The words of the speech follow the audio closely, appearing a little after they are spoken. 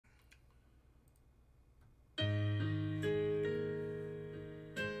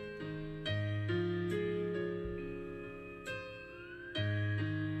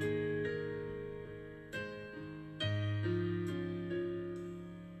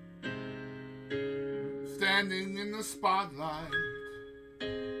standing in the spotlight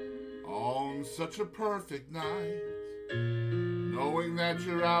on such a perfect night, knowing that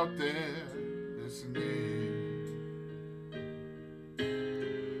you're out there listening.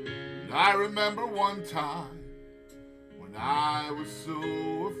 And I remember one time when I was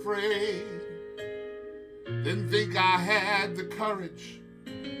so afraid, didn't think I had the courage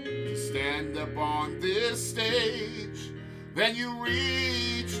to stand up on this stage. Then you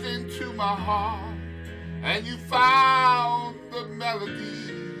reached into my heart and you found the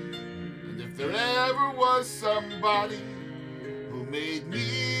melody. And if there ever was somebody who made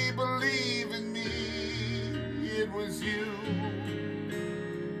me believe in me, it was you.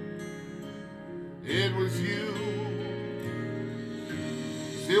 It was you.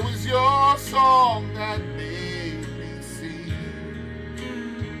 It was your song that made me sing.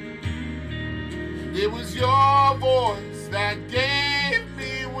 And it was your voice that gave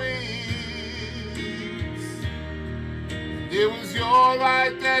me wings. And it was your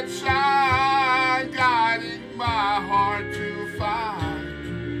light that shined, guiding my heart to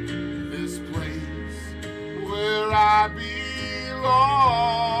find this place where I belong.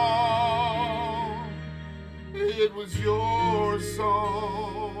 It was your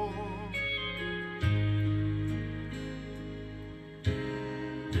song.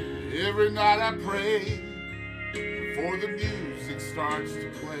 Every night I pray before the music starts to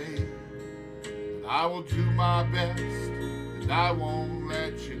play, and I will do my best and I won't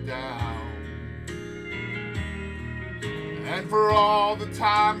let you down. And for all the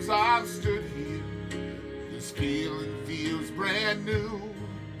times I've stood here, this feeling feels brand new.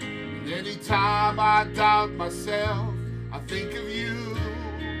 And anytime I doubt myself, I think of you.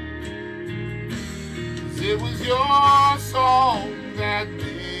 'Cause it was your song that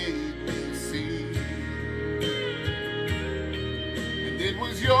made me sing. And it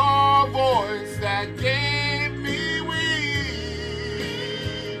was your voice that gave me wings.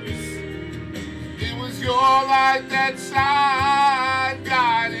 And it was your light that shined,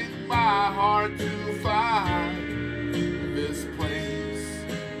 guiding my heart to find this place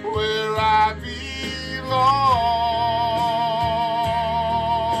where I belong.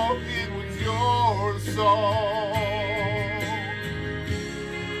 It was your song.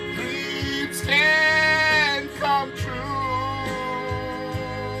 Dreams can come true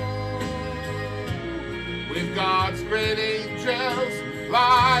with God's great angels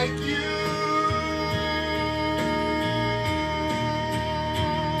like you.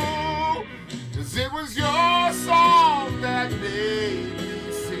 'Cause it was your song that made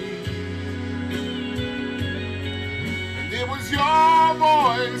me sing. And it was your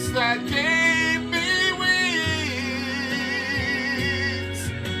voice that gave me wings.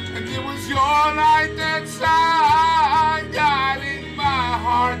 And it was your light that shined, guiding my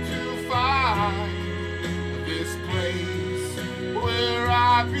heart to find this place where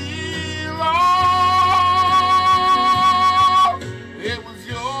I belong. It was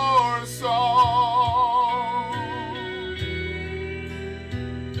your song.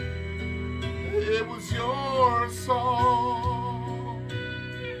 It was your song.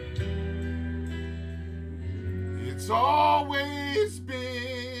 It's always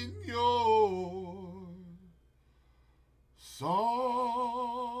been your song.